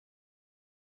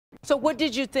So what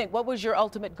did you think? What was your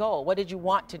ultimate goal? What did you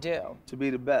want to do? To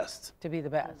be the best. To be the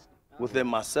best. Within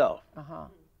myself. Uh-huh.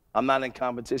 I'm not in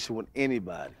competition with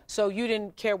anybody. So you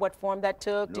didn't care what form that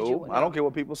took? No, I don't care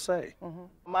what people say.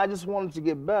 I just wanted to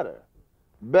get better.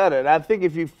 Better. And I think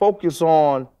if you focus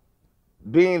on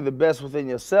being the best within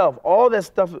yourself, all that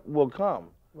stuff will come.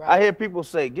 Right. I hear people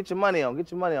say, get your money on,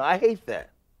 get your money on. I hate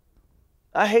that.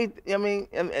 I hate,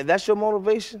 and that's your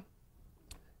motivation?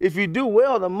 If you do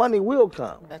well, the money will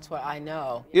come. That's what I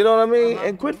know. You know what I mean?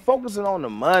 And quit focusing on the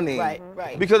money. Right,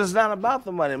 right. Because it's not about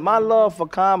the money. My love for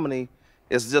comedy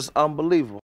is just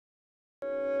unbelievable.